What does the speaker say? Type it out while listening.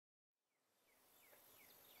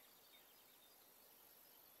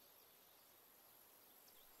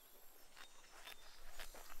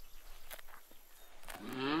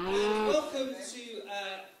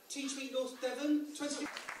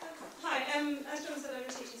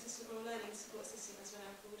learning support assistant, as we're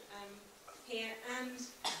now called, here.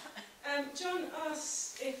 And John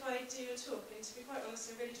asked if I do a talk, and to be quite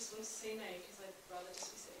honest, I really just wanted to say no, because I'd rather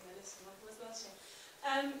just be sitting there listening like I was last year.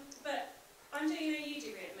 But I'm doing a U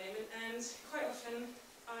degree at the moment, and quite often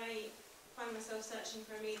I find myself searching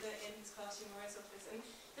for him either in his classroom or his office. And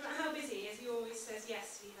no matter how busy he is, he always says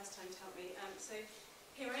yes, he has time to help me. So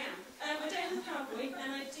here I am. I don't have a PowerPoint,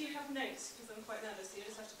 and I do have notes, because I'm quite nervous, so you'll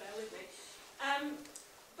just have to bear with me.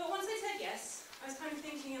 But once I said yes, I was kind of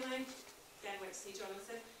thinking, and I again went to see John and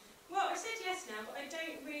said, well, I said yes now, but I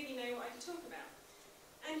don't really know what I could talk about.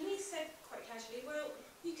 And he said quite casually, well,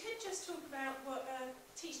 you could just talk about what a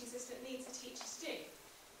teaching assistant needs a teacher to do.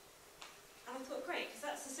 And I thought, great, because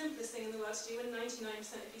that's the simplest thing in the world to do when 99%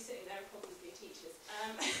 of you sitting there are probably teachers.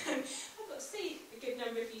 I've got to see a good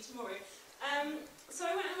number of you tomorrow. So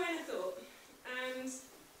I went away and I thought, and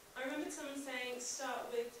I remembered someone saying, start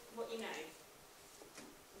with what you know.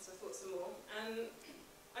 And so I thought some more. And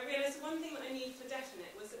I realised one thing that I knew for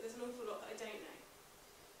definite was that there's an awful lot that I don't know.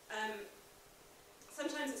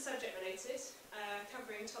 Sometimes it's subject related.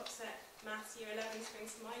 Covering top set maths year 11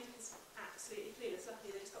 springs to mind because I'm absolutely clueless.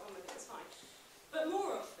 Luckily they just got on with it, it's fine. But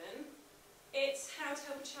more often, it's how to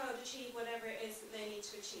help a child achieve whatever it is that they need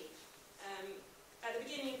to achieve. At the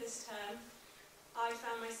beginning of this term, I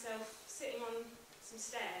found myself sitting on some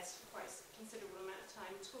stairs for quite a considerable amount of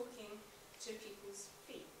time, talking to pupils'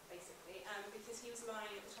 feet, basically, because he was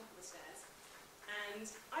lying at the top of the stairs. And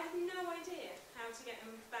I had no idea how to get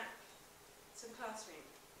him back to the classroom.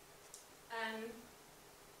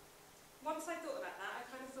 Once I thought about that, I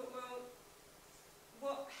kind of thought, well,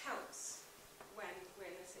 what helps when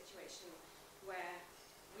we're in a situation where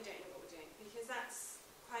we don't know what we're doing? Because that's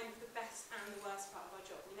kind of the best and the worst part of our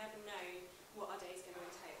job. We never know what our day is going to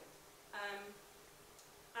entail.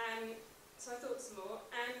 And so I thought some more,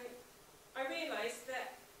 and I realised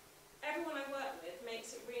that everyone I work with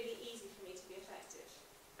makes it really easy for me to be effective.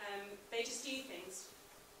 They just do things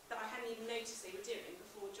that I hadn't even noticed they were doing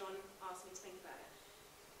before John asked me to think about it.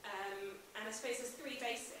 And I suppose there's three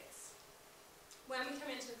basics. When we come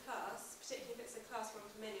into a class, particularly if it's a class we're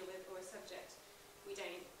unfamiliar with or a subject we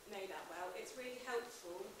don't know that well, it's really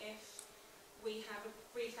helpful if we have a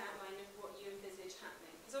brief outline of what you envisage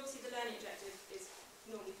happening. Because obviously the learning objective is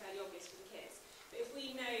normally fairly obvious for the kids, but if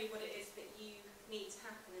we know what it is that you need to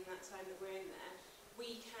happen in that time that we're in there,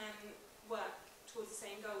 we can work towards the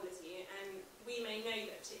same goal as you, and we may know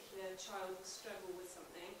that a particular child will struggle with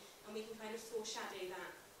something, and we can kind of foreshadow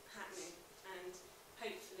that happening and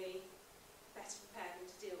hopefully better prepare them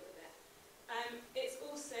to deal with it. It's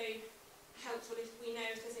also helpful if we know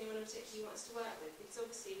if there's anyone in particular you wants to work with, because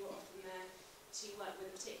obviously we're often there to work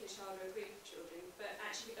with a particular child or a group of children, but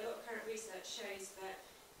actually a lot of current research shows that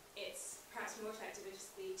it's perhaps more effective if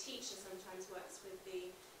the teacher sometimes works with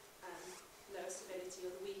the lowest ability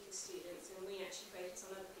or the weakest students, and we actually focus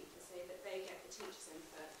on other people so that they get the teacher's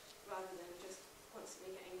input rather than just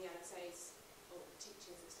constantly getting the LSA's or the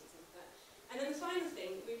teaching assistant's input. And then the final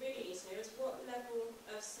thing we really need to know is what level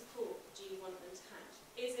of support do you want them to have?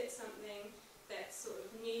 Is it something that's sort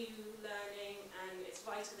of new learning and it's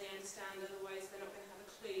vital they understand, otherwise they're not going to have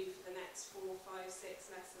a clue for the next 4, 5,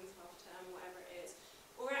 6 lessons, half term, whatever it is?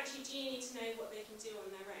 Or actually, do you need to know what they can do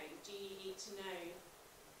on their own? Do you need to know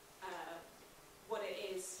what it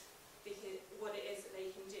is that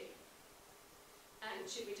they can do? And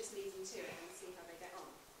should we just leave them to it and see how they get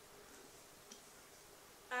on?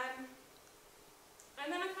 And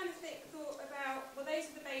then I kind of thought about, well,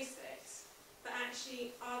 those are the basics, but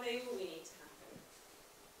actually, are they all we need to happen?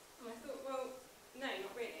 And I thought, well, no,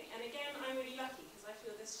 not really. And again, I'm really lucky because I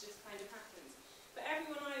feel this just kind of happens. But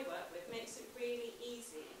everyone I work with makes it really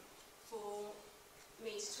easy for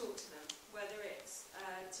me to talk to them, whether it's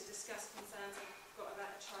to discuss concerns I've got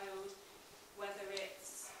about a child, whether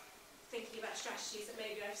it's thinking about strategies that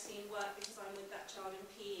maybe I've seen work because I'm with that child in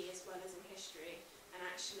PE as well as in history, and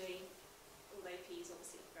actually, although PE is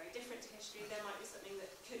obviously very different to history, there might be something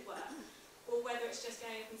that could work. Or whether it's just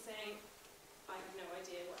going up and saying, I have no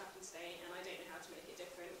idea what happened today and I don't know how to make it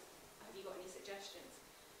different, have you got any suggestions?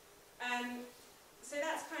 So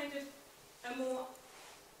that's kind of a more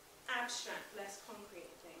abstract, less concrete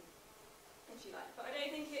thing, if you like. But I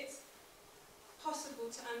don't think it's possible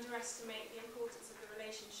to underestimate the importance of the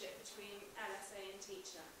relationship between LSA and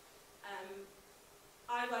teacher.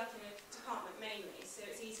 I work in a department mainly, so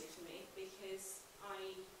it's easier for me because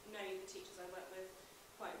I know the teachers I work with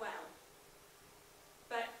quite well.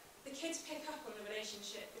 But the kids pick up on the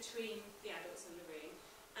relationship between the adults in the room,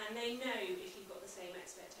 and they know if you've got the same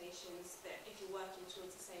expectations, that if you're working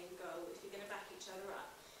towards the same goal, if you're going to back each other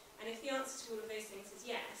up. And if the answer to all of those things is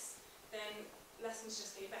yes, then lessons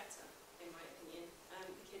just go better, in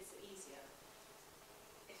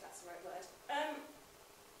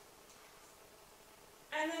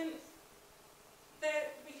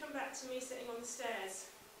me sitting on the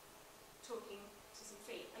stairs talking to some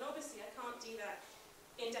feet. And obviously I can't do that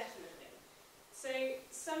indefinitely. So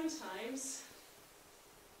sometimes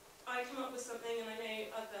I come up with something, and I know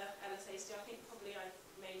other LSAs do, I think probably I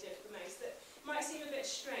may do it the most, that might seem a bit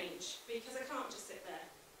strange, because I can't just sit there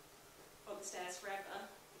on the stairs forever.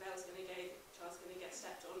 The bell's going to go, the child's going to get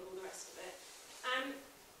stepped on, all the rest of it. And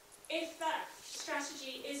if that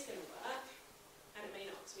strategy is going to work, and it may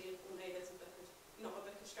not, because we all know there's not a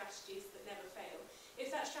book of strategies that never fail,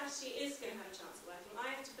 if that strategy is going to have a chance of working,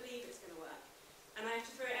 I have to believe it's going to work. And I have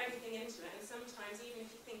to throw everything into it, and sometimes, even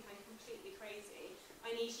if you think I'm completely crazy,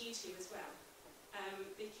 I need you to as well.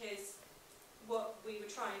 Because what we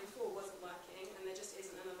were trying before wasn't working, and there just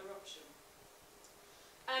isn't another option.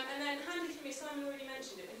 And then, handy for me, Simon already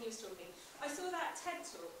mentioned it when he was talking, I saw that TED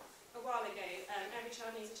talk a while ago, Every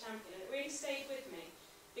Child Needs a Champion, and it really stayed with me,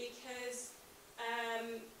 because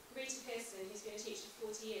Rita Pearson, who's been a teacher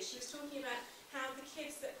for 40 years, she was talking about how the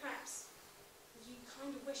kids that perhaps you kind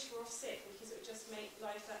of wish were off sick because it would just make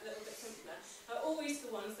life that little bit simpler, are always the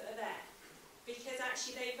ones that are there. Because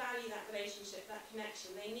actually they value that relationship, that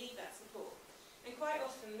connection, they need that support. And quite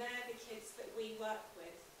often they're the kids that we work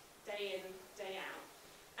with day in, day out.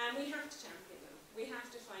 And we have to champion them. We have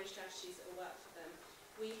to find strategies that will work for them.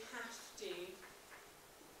 We have to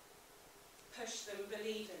push them,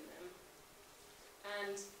 believe in them.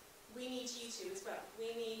 And we need you to as well.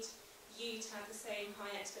 We need you to have the same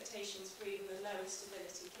high expectations for even the lowest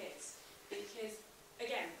ability kids. Because,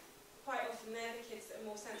 again, quite often they're the kids that are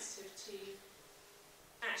more sensitive to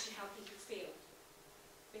actually how people feel.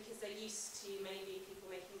 Because they're used to maybe people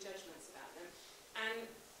making judgments about them. And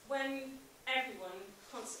when everyone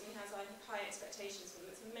constantly has high expectations for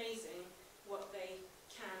them, it's amazing what they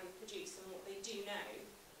can produce and what they do know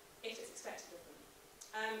if it's expected of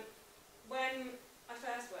them. When I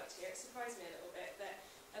first worked here, it surprised me a little bit that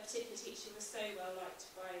a particular teacher was so well liked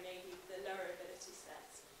by maybe the lower ability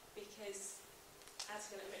sets, because, as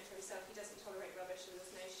he'll admit for himself, he doesn't tolerate rubbish and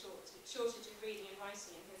there's no shortage of reading and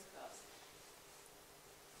writing in his class.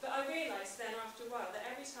 But I realised then after a while that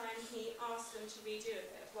every time he asked them to redo a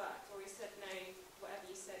bit of work, or he said, no, whatever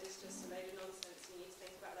you said is just a load of nonsense, you need to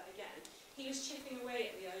think about that again, he was chipping away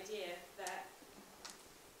at the idea that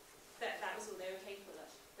that was all they were capable of,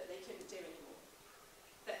 that they couldn't do anymore.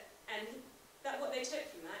 And what they took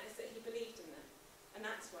from that is that he believed in them, and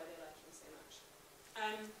that's why they liked him so much.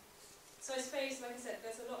 So I suppose, like I said,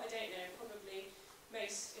 there's a lot I don't know. Probably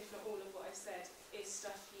most, if not all of what I've said, is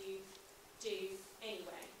stuff you do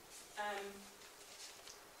anyway.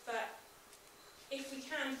 But if we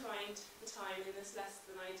can find the time in this less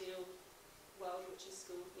than ideal world, which is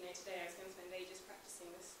school, today I was going to spend ages practicing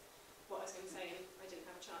this, what I was going to say, and I didn't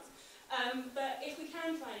have a chance. But if we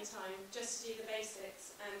can find time just to do the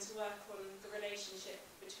basics and to work on the relationship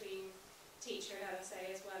between teacher and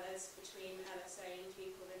LSA, as well as between LSA and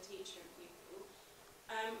pupil and teacher and pupil,